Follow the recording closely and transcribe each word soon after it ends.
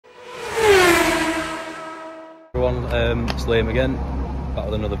everyone, it's Liam again, back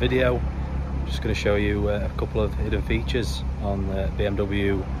with another video. I'm just going to show you a couple of hidden features on the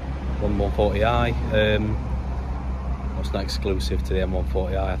BMW M140i. Well, it's not exclusive to the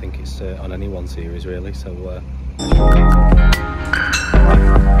M140i, I think it's on any one series really, so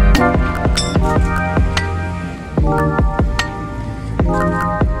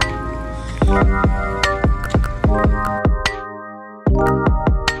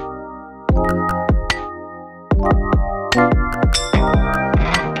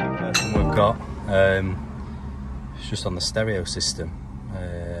it's just on the stereo system.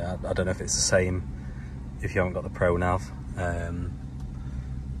 I don't know if it's the same if you haven't got the Pro Nav.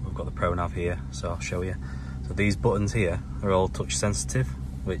 We've got the Pro Nav here, so I'll show you. So these buttons here are all touch sensitive,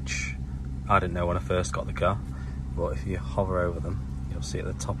 which I didn't know when I first got the car, but if you hover over them, you'll see at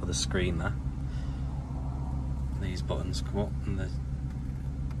the top of the screen there, these buttons come up, and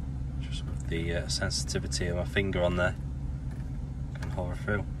just with the sensitivity of my finger on there, I can hover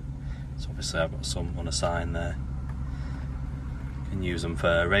through. So obviously I've got some unassigned there. You can use them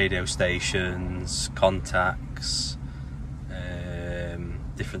for radio stations, contacts,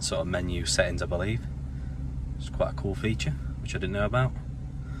 different sort of menu settings I believe. It's quite a cool feature, which I didn't know about.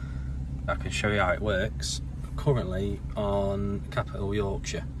 I can show you how it works. I'm currently on Capital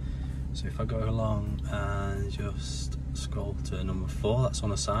Yorkshire. So if I go along and just scroll to number 4, that's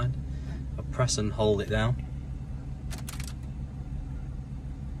unassigned. I press and hold it down.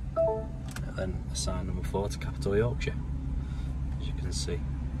 Then assign number 4 to Capital Yorkshire, as you can see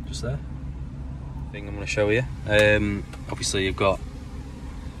just there. Thing I'm going to show you, obviously you've got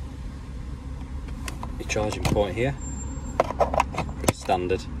your charging point here, pretty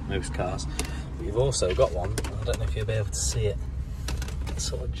standard most cars, but you've also got one, I don't know if you'll be able to see it, it's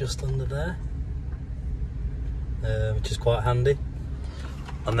sort of just under there, which is quite handy.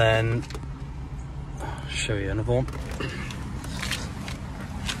 And then I'll show you another one.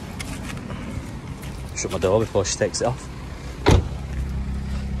 Shut my door before she takes it off.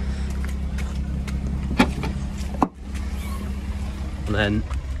 And then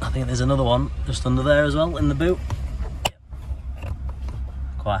I think there's another one just under there as well in the boot. Yep.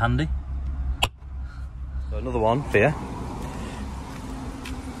 Quite handy. So another one here.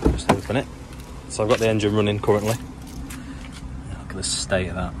 Just open it. So I've got the engine running currently. Look at the state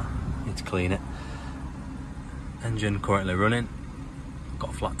of that. Need to clean it. Engine currently running.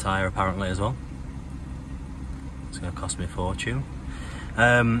 Got a flat tyre apparently as well. It's going to cost me a fortune.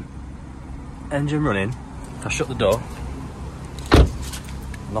 Engine running. If I shut the door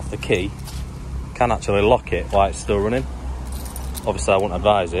and off the key, can actually lock it while it's still running. Obviously I wouldn't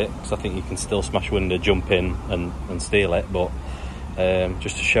advise it because I think you can still smash window, jump in and steal it, but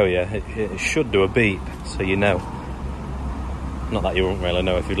just to show you, it should do a beep so you know. Not that you wouldn't really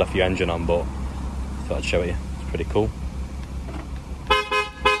know if you'd left your engine on, but I thought I'd show you. It's pretty cool.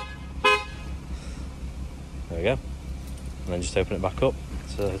 There we go. And then just open it back up.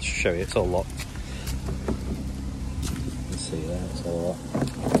 So to show you, it's all locked. You can see there, it's all locked.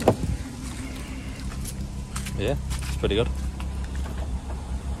 Yeah, it's pretty good.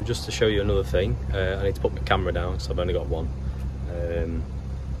 Just to show you another thing, I need to put my camera down because I've only got one,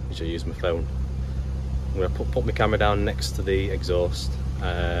 which I use my phone. I'm going to put my camera down next to the exhaust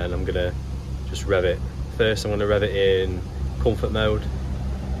and I'm going to just rev it. First I'm going to rev it in comfort mode.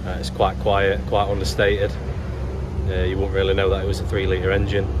 It's quite quiet, quite understated. You won't really know that it was a 3-litre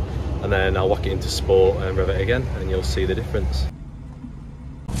engine, and then I'll whack it into sport and rev it again and you'll see the difference.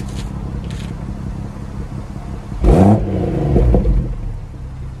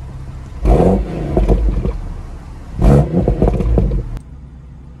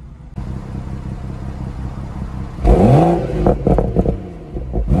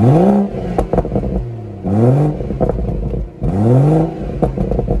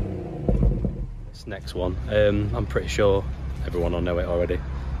 Next one, I'm pretty sure everyone will know it already.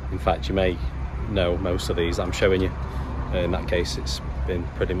 In fact, you may know most of these I'm showing you. In that case, it's been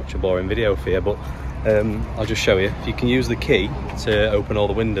pretty much a boring video for you, but I'll just show you. You can use the key to open all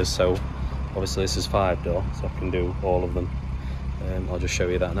the windows, so obviously this is 5-door, so I can do all of them. I'll just show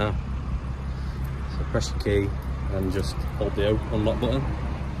you that now. So press the key and just hold the unlock button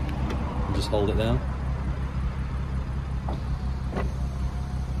and just hold it down.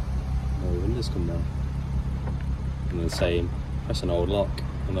 All the windows come down. And then same, press an old lock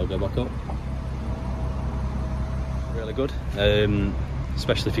and they'll go back up. Really good,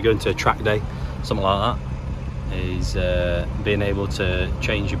 especially if you go into a track day, something like that, is being able to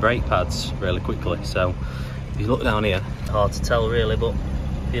change your brake pads really quickly. So if you look down here, hard to tell really, but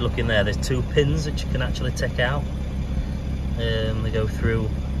if you look in there, there's 2 pins that you can actually take out. They go through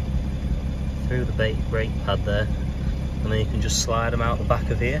through the brake pad there, and then you can just slide them out the back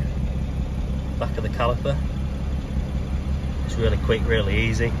of here, back of the caliper. It's really quick, really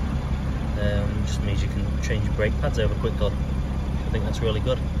easy. Just means you can change your brake pads over quickly. I think that's really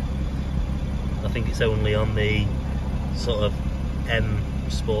good. I think it's only on the sort of M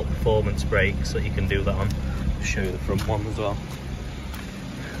Sport Performance brakes that you can do that on. I'll show you the front one as well.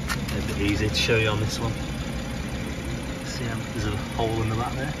 It's a bit easy to show you on this one. See how there's a hole in the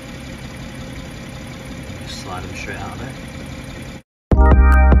back there. Just slide them straight out of there.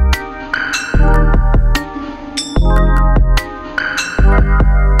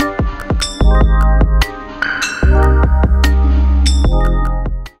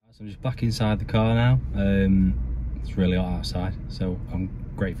 So I'm just back inside the car now. It's really hot outside, so I'm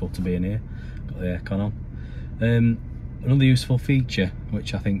grateful to be in here. Got the aircon on. Another useful feature,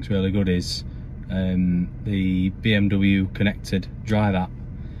 which I think is really good, is the BMW connected drive app,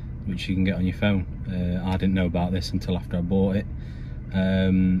 which you can get on your phone. I didn't know about this until after I bought it,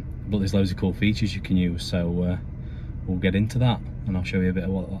 but there's loads of cool features you can use, so we'll get into that and I'll show you a bit of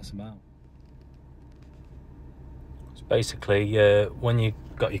what that's about. So basically, when you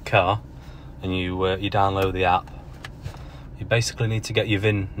got your car and you download the app, you basically need to get your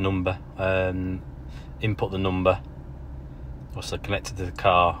VIN number, input the number, also connected to the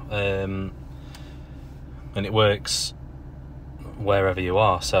car, and it works wherever you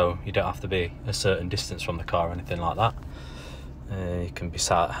are, so you don't have to be a certain distance from the car or anything like that. You can be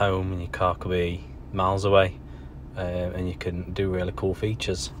sat at home and your car could be miles away, and you can do really cool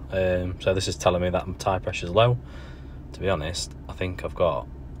features. So this is telling me that my tyre pressure is low. To be honest, I think I've got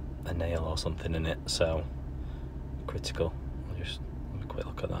a nail or something in it, so critical. I'll just have a quick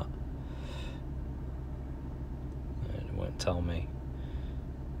look at that. It won't tell me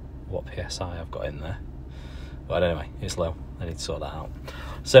what PSI I've got in there, but anyway, it's low. I need to sort that out.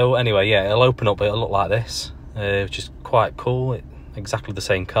 So anyway, yeah, it'll open up, it'll look like this, which is quite cool. Exactly the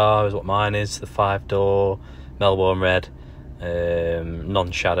same car as what mine is, the 5-door Melbourne red,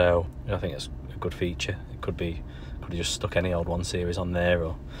 non-shadow. I think it's a good feature. It could have just stuck any old 1 Series on there,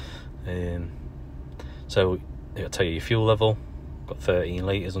 or so it'll tell you your fuel level. Got 13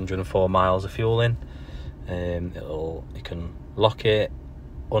 litres, 104 miles of fuel in. You can lock it,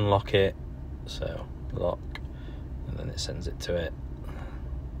 unlock it, so lock, and then it sends it to it.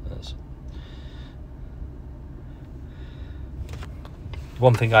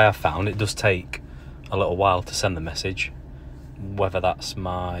 One thing I have found, it does take a little while to send the message, whether that's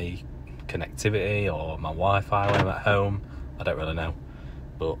my connectivity or my Wi-Fi when I'm at home, I don't really know,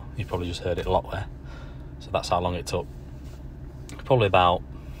 but you probably just heard it a lot there. So that's how long it took. Probably about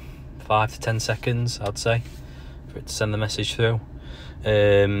 5 to 10 seconds, I'd say, for it to send the message through.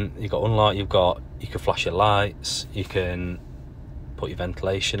 You've got unlock, you can flash your lights, you can put your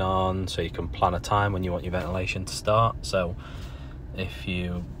ventilation on, so you can plan a time when you want your ventilation to start. So if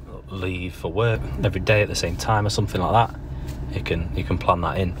you leave for work every day at the same time or something like that, you can plan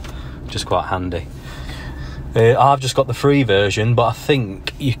that in, which is quite handy. I've just got the free version, but I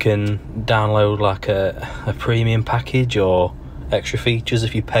think you can download like a premium package or extra features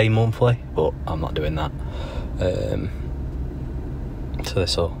if you pay monthly, but I'm not doing that. So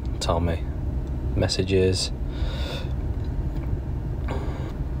this will tell me messages,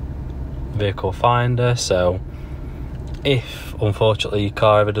 vehicle finder. So if unfortunately your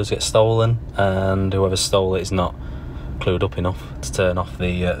car ever does get stolen and whoever stole it is not clued up enough to turn off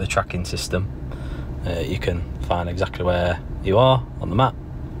the tracking system, you can find exactly where you are on the map,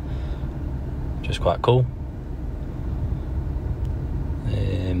 which is quite cool.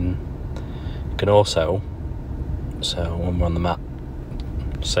 You can also, so when we're on the map,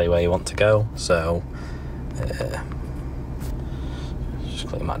 say where you want to go. So just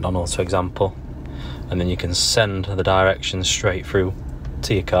click McDonald's, for example, and then you can send the directions straight through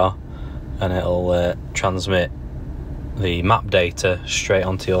to your car, and it'll transmit the map data straight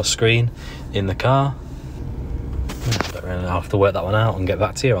onto your screen in the car. I'll have to work that one out and get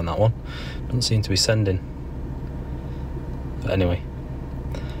back to you on that one. Doesn't seem to be sending, but anyway.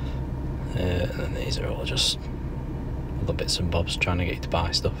 And then these are all just other bits and bobs trying to get you to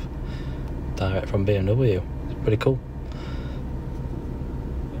buy stuff direct from BMW. It's pretty cool.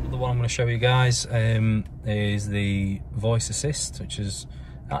 Another one I'm going to show you guys is the voice assist, which is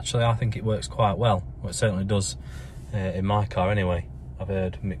actually, I think it works quite well. It certainly does in my car anyway. I've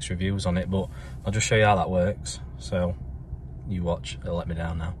heard mixed reviews on it, but I'll just show you how that works. So you watch, it'll let me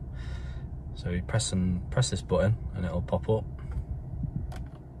down now. So you press this button and it'll pop up.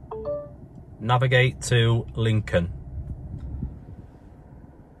 Navigate to Lincoln.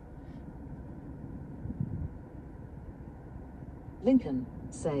 Lincoln,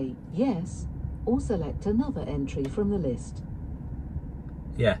 say yes or select another entry from the list.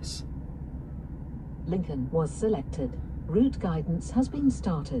 Yes. Lincoln was selected. Route guidance has been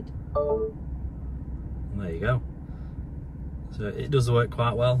started. There you go. So it does work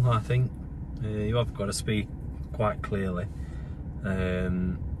quite well, I think. You have got to speak quite clearly.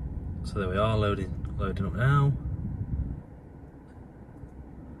 So there we are, loading up now.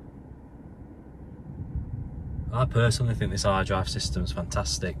 I personally think this iDrive system is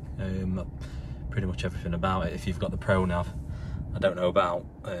fantastic. Pretty much everything about it. If you've got the Pro Nav, I don't know about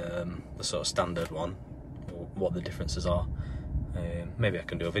the sort of standard one, or what the differences are. Maybe I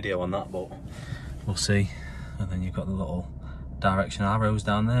can do a video on that, but we'll see. And then you've got the little direction arrows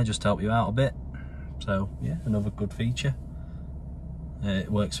down there just to help you out a bit. So yeah, another good feature.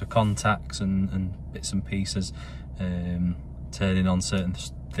 It works for contacts and bits and pieces, turning on certain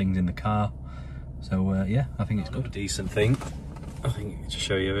things in the car. So yeah, I think it's good. A decent thing, I think, to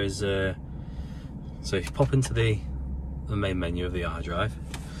show you is, so if you pop into the main menu of the iDrive,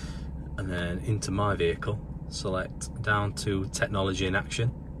 and then into My Vehicle, select down to Technology in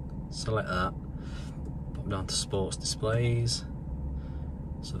Action, select that, pop down to Sports Displays.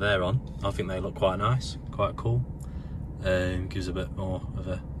 So they're on. I think they look quite nice, quite cool. Gives a bit more of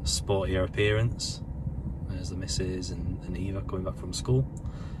a sportier appearance. There's the missus and Eva coming back from school.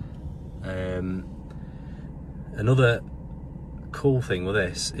 Another cool thing with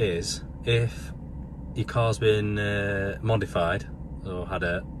this is if your car's been modified or had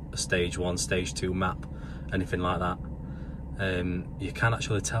a stage 1, stage 2 map, anything like that, you can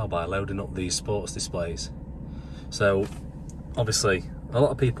actually tell by loading up these sports displays. So obviously a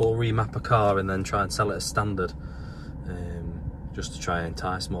lot of people remap a car and then try and sell it as standard, just to try and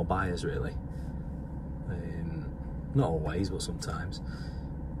entice more buyers, really. Not always, but sometimes.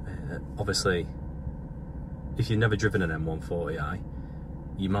 Obviously, if you've never driven an M140i,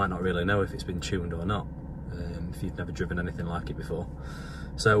 you might not really know if it's been tuned or not, if you've never driven anything like it before.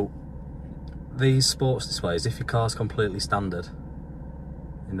 So these sports displays, if your car's completely standard,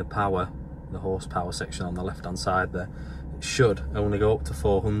 in the horsepower section on the left hand side there, it should only go up to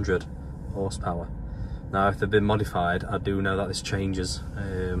 400 horsepower. Now if they've been modified, I do know that this changes,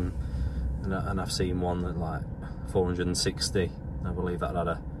 and I've seen one that like 460, I believe that had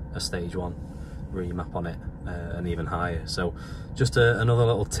a stage 1 remap on it, and even higher. So just another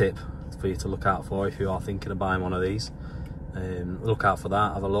little tip for you to look out for if you are thinking of buying one of these. Look out for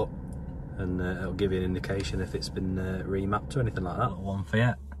that, have a look, and it'll give you an indication if it's been remapped or anything like that. One for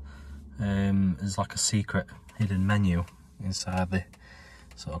you. There's like a secret hidden menu inside the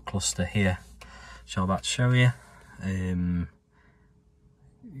sort of cluster here, which I'm about to show you. You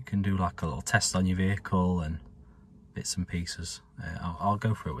can do like a little test on your vehicle and bits and pieces. I'll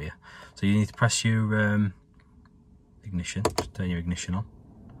go through it with you. So you need to press your ignition, just turn your ignition on,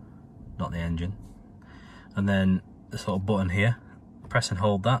 not the engine, and then the sort of button here, press and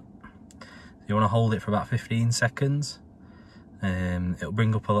hold that. You want to hold it for about 15 seconds. It'll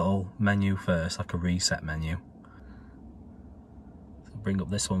bring up a little menu first, like a reset menu. So bring up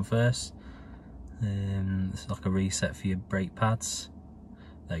this one first. It's like a reset for your brake pads.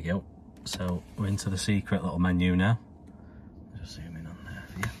 There you go. So we're into the secret little menu now. Just zoom in on there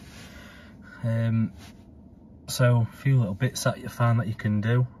for you. So a few little bits that you find that you can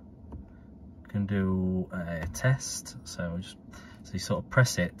do. You can do a test. So you sort of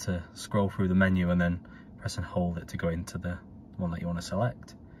press it to scroll through the menu, and then press and hold it to go into the one that you want to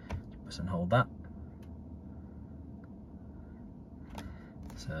select. Press and hold that.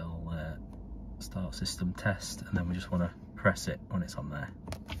 So it'll start system test, and then we just want to press it when it's on there.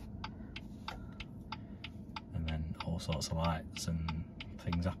 And then all sorts of lights and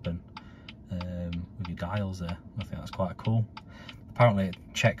things happen with your dials there. I think that's quite cool. Apparently it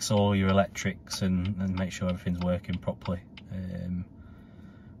checks all your electrics and makes sure everything's working properly.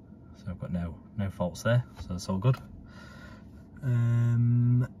 So I've got no faults there, so that's all good.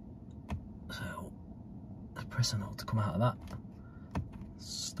 So press and hold to come out of that.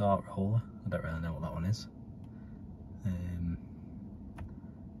 Start roller, I don't really know what that one is.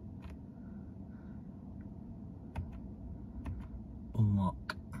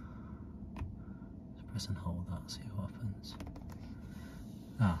 Unlock. So press and hold that, see what happens.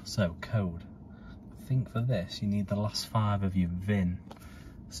 So code. I think for this you need the last 5 of your VIN.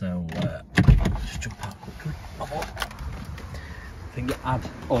 So just jump out quickly. I think you add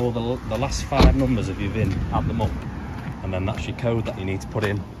all the last 5 numbers of your VIN, add them up, and then that's your code that you need to put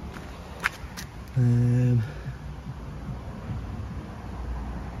in.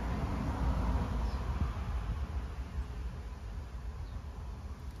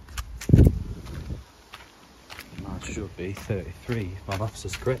 That should be 33 if my maths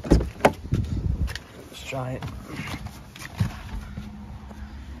is correct. try it.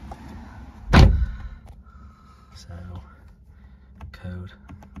 So, code.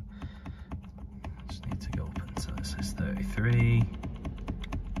 Just need to go up until it says 33.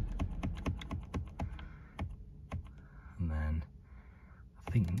 And then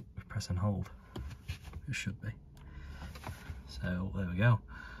I think we press and hold. It should be. So there we go.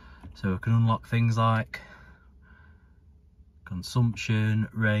 So we can unlock things like consumption,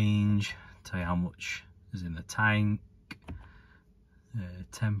 range, tell you how much is in the tank,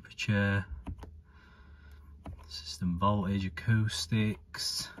 temperature, system voltage,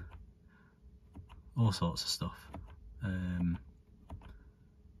 acoustics, all sorts of stuff.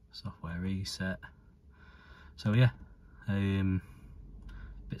 Software reset. So yeah,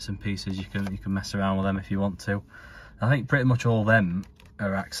 bits and pieces, you can mess around with them if you want to. I think pretty much all them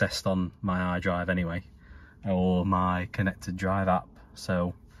are accessed on my iDrive anyway, or my connected drive app,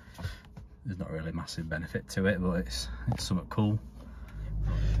 so there's not really a massive benefit to it, but it's somewhat cool.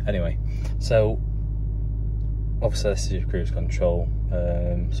 Anyway, so obviously this is your cruise control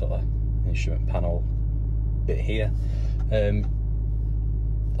sort of instrument panel bit here.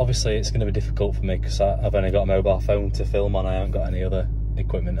 Obviously it's going to be difficult for me because I've only got a mobile phone to film on. I haven't got any other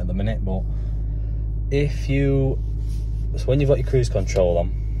equipment at the minute, but so when you've got your cruise control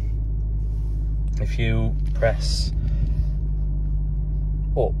on, if you press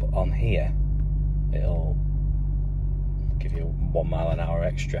up on here, it'll give you 1 mile an hour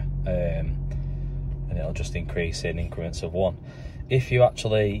extra, and it'll just increase in increments of 1. If you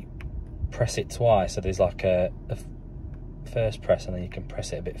actually press it twice, so there's like a first press and then you can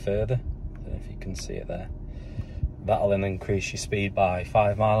press it a bit further, I don't know if you can see it there, that'll then increase your speed by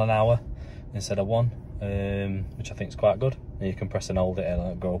 5 mile an hour instead of 1, which I think is quite good. And you can press and hold it and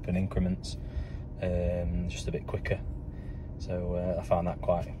it'll go up in increments, just a bit quicker. So I found that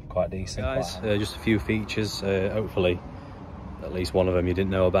quite decent. Guys, just a few features, hopefully at least one of them you didn't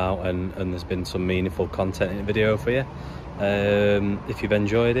know about, and there's been some meaningful content in the video for you. If you've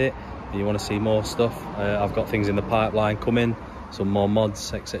enjoyed it and you want to see more stuff, I've got things in the pipeline coming, some more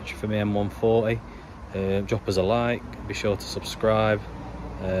mods, etc. for my M140. Drop us a like, be sure to subscribe,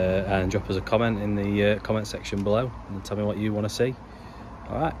 and drop us a comment in the comment section below and tell me what you want to see.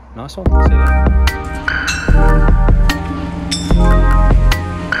 Alright, nice one, see you later.